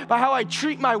life, by how I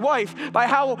treat my wife, by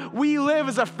how we live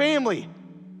as a family?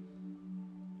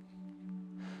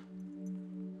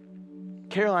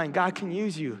 Caroline, God can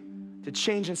use you to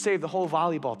change and save the whole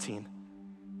volleyball team.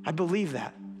 I believe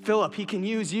that. Philip, He can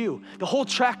use you. The whole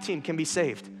track team can be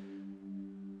saved.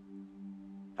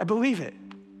 I believe it.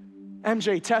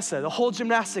 MJ, Tessa, the whole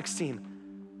gymnastics team.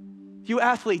 You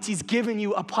athletes, He's given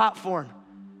you a platform.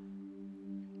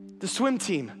 The swim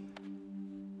team.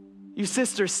 You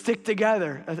sisters, stick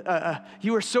together.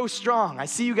 You are so strong. I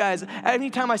see you guys.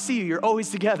 Anytime I see you, you're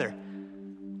always together.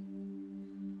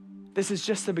 This is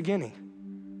just the beginning.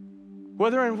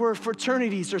 Whether we're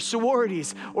fraternities or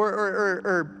sororities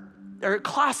or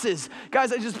classes,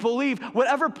 guys, I just believe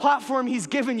whatever platform He's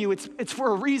given you, it's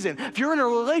for a reason. If you're in a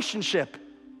relationship,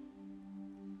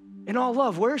 in all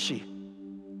love, where is she?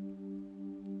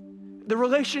 The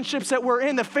relationships that we're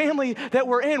in, the family that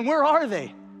we're in, where are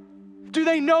they? Do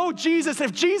they know Jesus?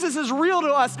 If Jesus is real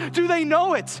to us, do they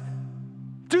know it?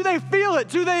 Do they feel it?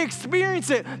 Do they experience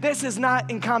it? This is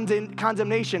not in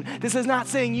condemnation. This is not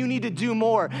saying you need to do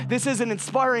more. This is an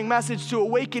inspiring message to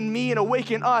awaken me and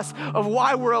awaken us of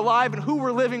why we're alive and who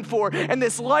we're living for. And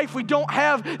this life, we don't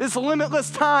have this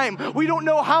limitless time. We don't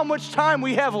know how much time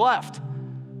we have left.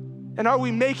 And are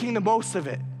we making the most of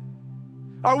it?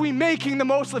 Are we making the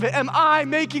most of it? Am I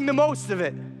making the most of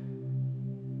it?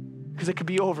 Because it could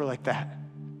be over like that.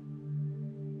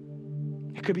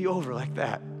 It could be over like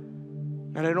that.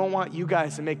 And I don't want you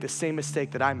guys to make the same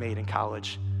mistake that I made in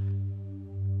college,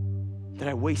 that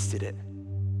I wasted it.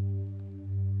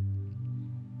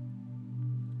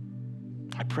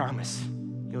 I promise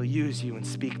He'll use you and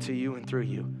speak to you and through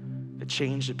you to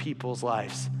change the people's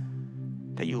lives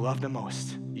that you love the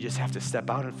most. You just have to step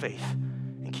out in faith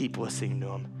and keep listening to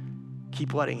Him.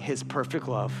 Keep letting His perfect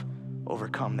love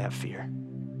overcome that fear.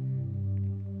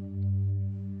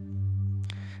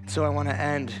 So I want to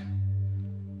end,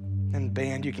 and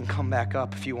band, you can come back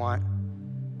up if you want,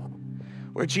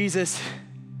 where Jesus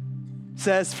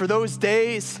says, for those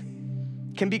days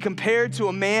can be compared to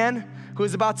a man who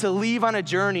is about to leave on a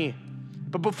journey.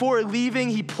 But before leaving,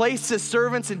 he placed his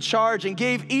servants in charge and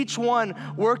gave each one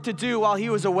work to do while he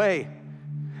was away.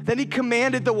 Then he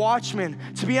commanded the watchmen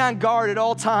to be on guard at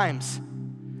all times.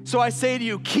 So I say to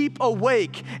you, keep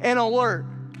awake and alert,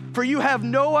 for you have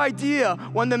no idea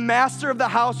when the master of the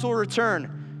house will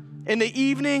return, in the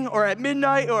evening or at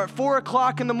midnight or at 4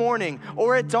 o'clock in the morning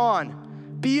or at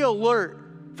dawn. Be alert,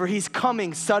 for he's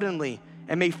coming suddenly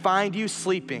and may find you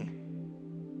sleeping.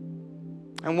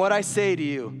 And what I say to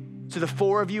you, to the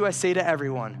 4 of you, I say to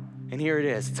everyone, and here it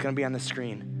is, it's going to be on the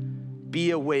screen.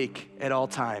 Be awake at all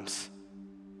times.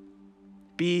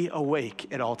 Be awake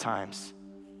at all times.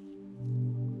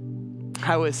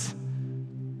 I was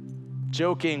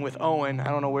joking with Owen. I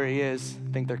don't know where he is.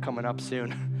 I think they're coming up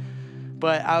soon.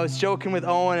 But I was joking with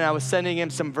Owen, and I was sending him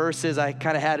some verses. I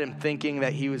kind of had him thinking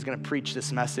that he was going to preach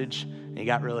this message, and he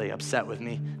got really upset with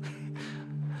me.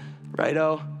 Right,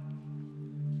 O?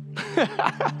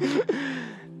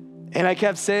 And I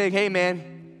kept saying, hey,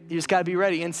 man, you just got to be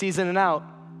ready, in season and out.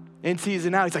 In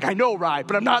season out. He's like, I know, Rye,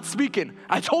 but I'm not speaking.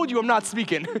 I told you I'm not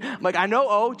speaking. I'm like, I know,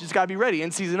 O, just got to be ready.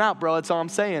 In season out, bro. That's all I'm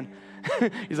saying.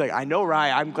 He's like, I know, Rye,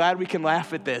 I'm glad we can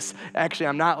laugh at this. Actually,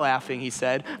 I'm not laughing, he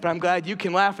said, but I'm glad you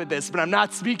can laugh at this, but I'm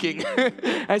not speaking.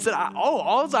 I said,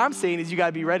 all I'm saying is you got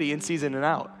to be ready in season and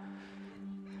out.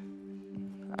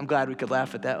 I'm glad we could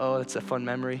laugh at that. Oh, that's a fun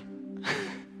memory.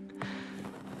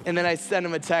 And then I sent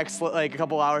him a text like a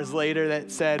couple hours later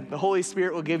that said, the Holy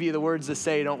Spirit will give you the words to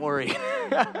say, don't worry.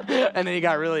 And then he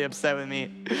got really upset with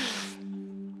me.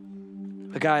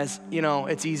 But guys, you know,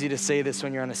 it's easy to say this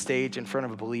when you're on a stage in front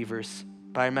of believers.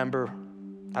 But I remember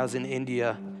I was in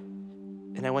India,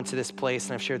 and I went to this place,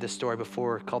 and I've shared this story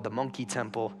before, called the Monkey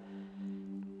Temple.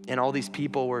 And all these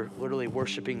people were literally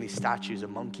worshiping these statues of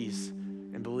monkeys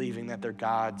and believing that they're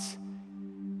gods.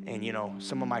 And, you know,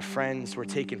 some of my friends were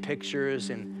taking pictures,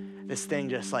 and this thing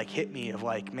just like hit me of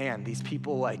like, man, these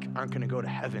people like aren't going to go to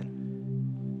heaven.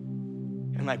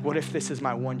 And like, what if this is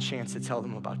my one chance to tell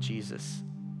them about Jesus?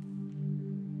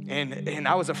 And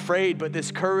I was afraid, but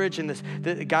this courage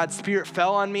and God's Spirit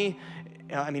fell on me.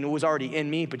 I mean, it was already in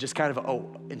me, but just kind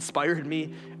of inspired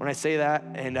me when I say that.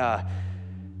 And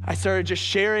I started just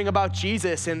sharing about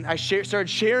Jesus, and I started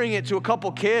sharing it to a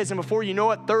couple kids. And before you know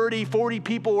it, 30, 40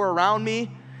 people were around me.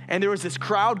 And there was this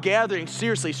crowd gathering.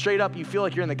 Seriously, straight up, you feel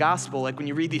like you're in the gospel. Like when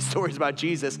you read these stories about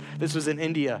Jesus. This was in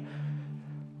India.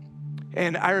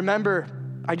 And I remember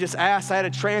I just asked, I had a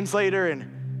translator, and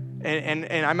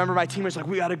I remember my team was like,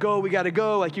 we gotta go.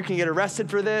 Like, you can get arrested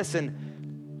for this.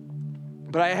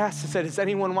 But I asked, I said, does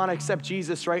anyone want to accept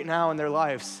Jesus right now in their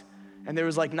lives? And there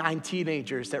was like 9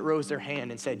 teenagers that rose their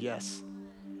hand and said yes.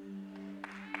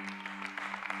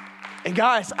 And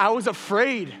guys, I was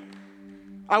afraid.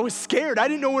 I was scared. I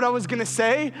didn't know what I was gonna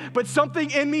say, but something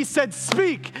in me said,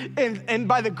 speak. And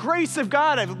by the grace of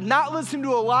God, I've not listened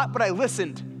to a lot, but I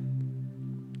listened.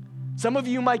 Some of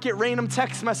you might get random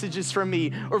text messages from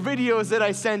me or videos that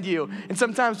I send you. And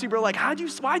sometimes people are like, why'd you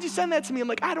send that to me? I'm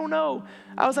like, I don't know.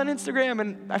 I was on Instagram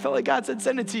and I felt like God said,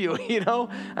 send it to you, you know?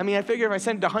 I mean, I figure if I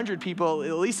send it to 100 people,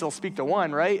 at least they'll speak to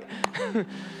one, right?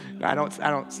 I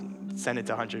don't send it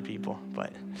to 100 people,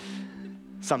 but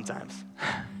sometimes.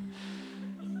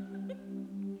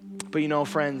 But you know,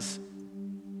 friends,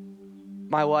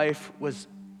 my life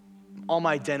all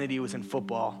my identity was in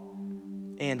football.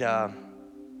 And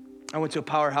I went to a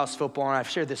powerhouse football, and I've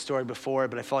shared this story before,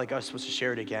 but I felt like I was supposed to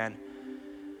share it again.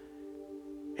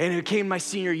 And it came my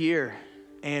senior year,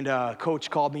 and coach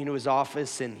called me into his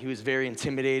office, and he was very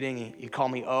intimidating. He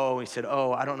called me O. He said,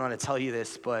 "Oh, I don't know how to tell you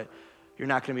this, but you're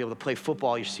not going to be able to play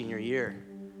football your senior year."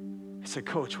 I said,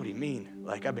 "Coach, what do you mean?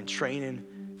 Like, I've been training,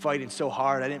 fighting so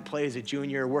hard. I didn't play as a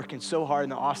junior, working so hard in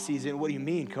the off season. What do you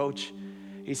mean, Coach?"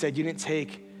 He said,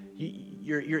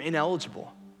 you're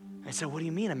ineligible. I said, "What do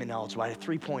you mean I'm ineligible? I had a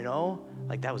 3.0.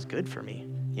 Like, that was good for me,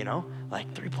 you know?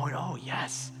 Like, 3.0,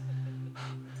 yes."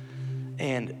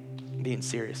 And being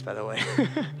serious, by the way.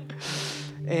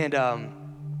 And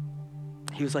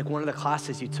he was like, "One of the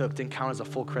classes you took didn't count as a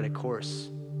full credit course.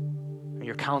 And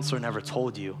your counselor never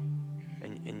told you,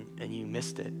 and you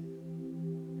missed it."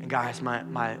 And guys,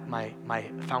 my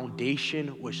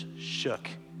foundation was shook.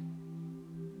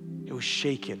 It was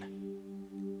shaken.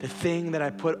 The thing that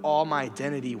I put all my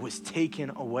identity was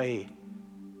taken away.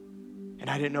 And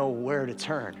I didn't know where to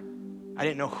turn. I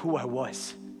didn't know who I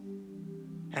was.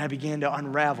 And I began to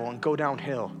unravel and go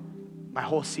downhill my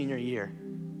whole senior year.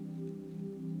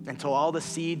 Until all the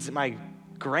seeds that my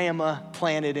grandma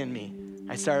planted in me,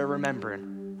 I started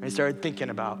remembering. I started thinking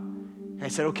about. And I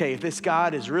said, okay, if this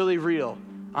God is really real,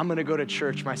 I'm gonna go to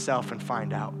church myself and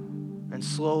find out. And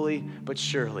slowly but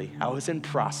surely, I was in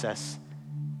process.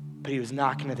 But he was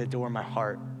knocking at the door of my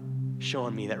heart,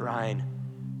 showing me that, Ryan,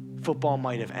 football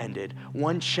might have ended.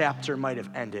 One chapter might have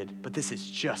ended, but this is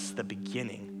just the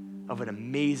beginning of an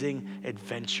amazing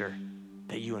adventure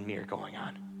that you and me are going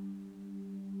on.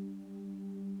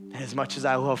 And as much as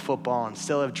I love football and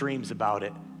still have dreams about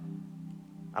it,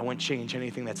 I wouldn't change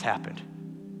anything that's happened.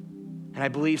 And I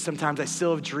believe sometimes I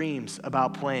still have dreams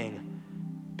about playing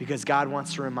because God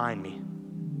wants to remind me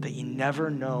that you never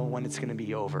know when it's gonna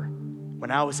be over.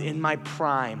 When I was in my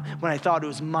prime, when I thought it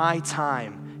was my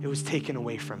time, it was taken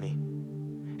away from me.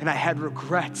 And I had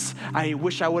regrets. I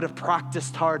wish I would have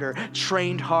practiced harder,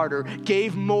 trained harder,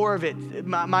 gave more of it,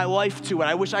 my life to it.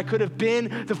 I wish I could have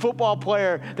been the football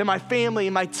player that my family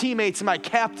and my teammates and my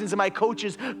captains and my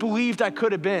coaches believed I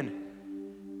could have been.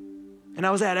 And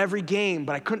I was at every game,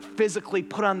 but I couldn't physically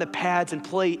put on the pads and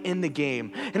play in the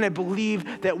game. And I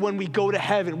believe that when we go to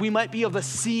heaven, we might be able to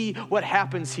see what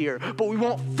happens here, but we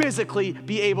won't physically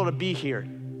be able to be here.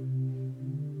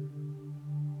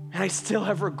 And I still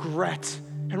have regret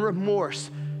and remorse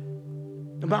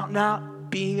about not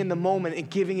being in the moment and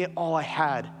giving it all I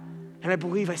had. And I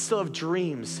believe I still have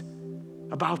dreams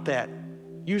about that,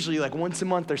 usually like once a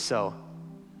month or so,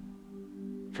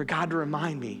 for God to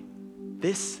remind me,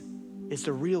 this is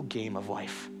the real game of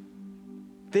life.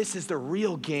 This is the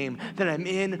real game that I'm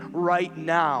in right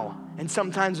now. And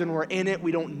sometimes when we're in it,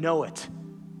 we don't know it.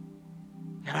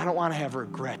 And I don't want to have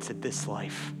regrets at this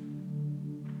life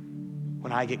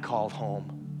when I get called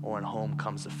home or when home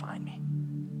comes to find me.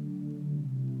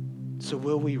 So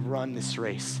will we run this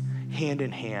race hand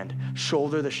in hand,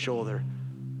 shoulder to shoulder,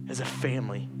 as a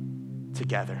family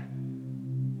together?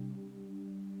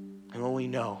 And when we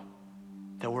know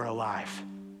that we're alive,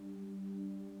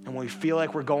 and when we feel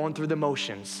like we're going through the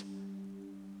motions,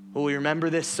 will we remember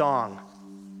this song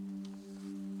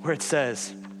where it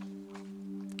says,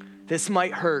 "This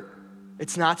might hurt,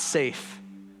 it's not safe,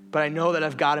 but I know that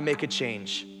I've got to make a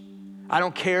change. I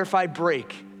don't care if I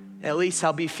break, at least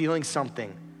I'll be feeling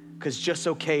something, because just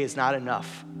okay is not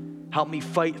enough. Help me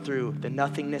fight through the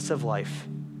nothingness of life.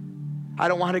 I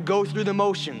don't want to go through the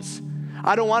motions.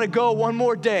 I don't want to go one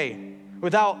more day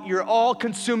without your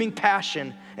all-consuming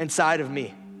passion inside of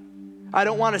me. I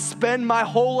don't want to spend my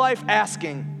whole life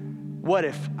asking, what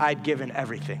if I'd given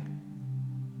everything?"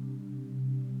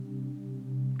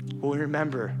 Will we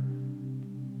remember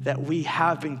that we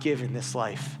have been given this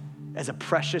life as a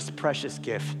precious, precious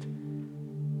gift?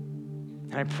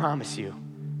 And I promise you,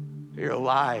 you're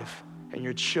alive and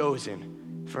you're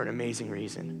chosen for an amazing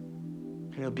reason.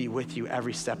 And it'll be with you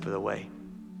every step of the way.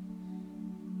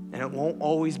 And it won't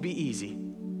always be easy,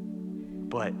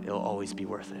 but it'll always be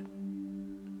worth it.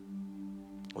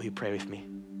 Will you pray with me?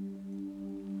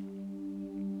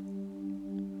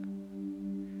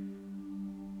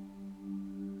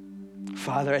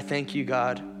 Father, I thank you,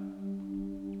 God,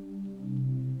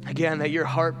 again, that your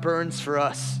heart burns for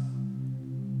us,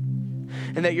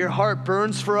 and that your heart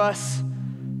burns for us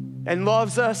and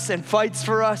loves us and fights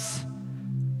for us,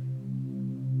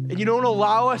 and you don't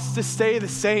allow us to stay the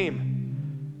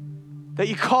same, that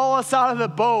you call us out of the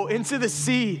boat into the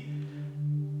sea.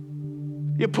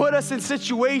 You put us in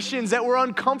situations that we're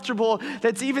uncomfortable,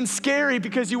 that's even scary,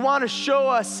 because you want to show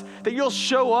us that you'll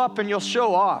show up and you'll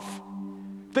show off,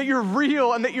 that you're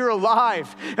real and that you're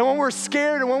alive. And when we're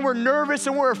scared and when we're nervous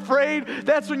and we're afraid,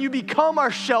 that's when you become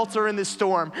our shelter in the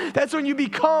storm. That's when you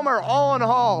become our all in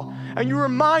all. And you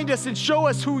remind us and show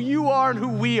us who you are and who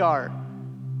we are.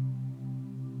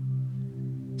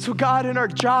 So God, in our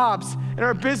jobs, in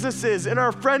our businesses, in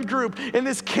our friend group, in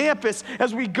this campus,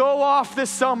 as we go off this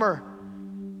summer,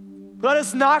 let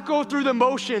us not go through the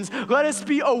motions. Let us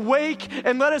be awake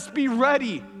and let us be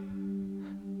ready.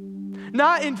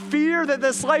 Not in fear that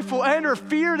this life will end or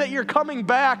fear that you're coming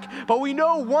back, but we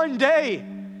know one day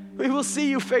we will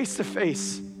see you face to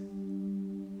face.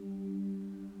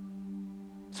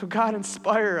 So God,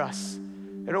 inspire us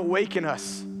and awaken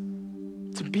us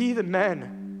to be the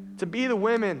men, to be the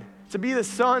women, to be the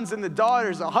sons and the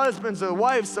daughters, the husbands, the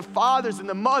wives, the fathers and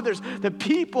the mothers, the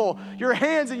people, your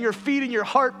hands and your feet and your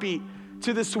heartbeat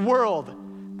to this world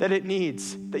that it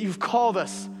needs, that you've called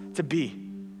us to be.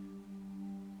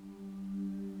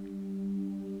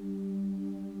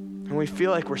 And we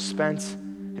feel like we're spent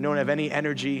and don't have any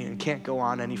energy and can't go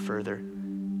on any further,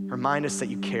 remind us that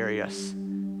you carry us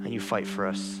and you fight for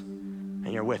us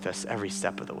and you're with us every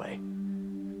step of the way.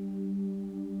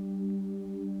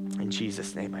 In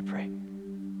Jesus' name I pray.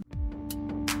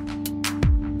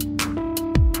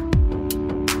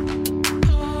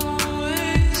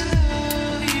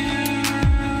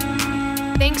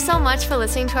 Thanks so much for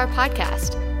listening to our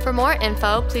podcast. For more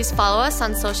info, please follow us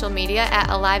on social media at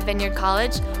Alive Vineyard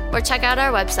College or check out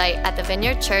our website at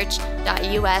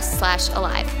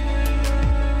thevineyardchurch.us/alive.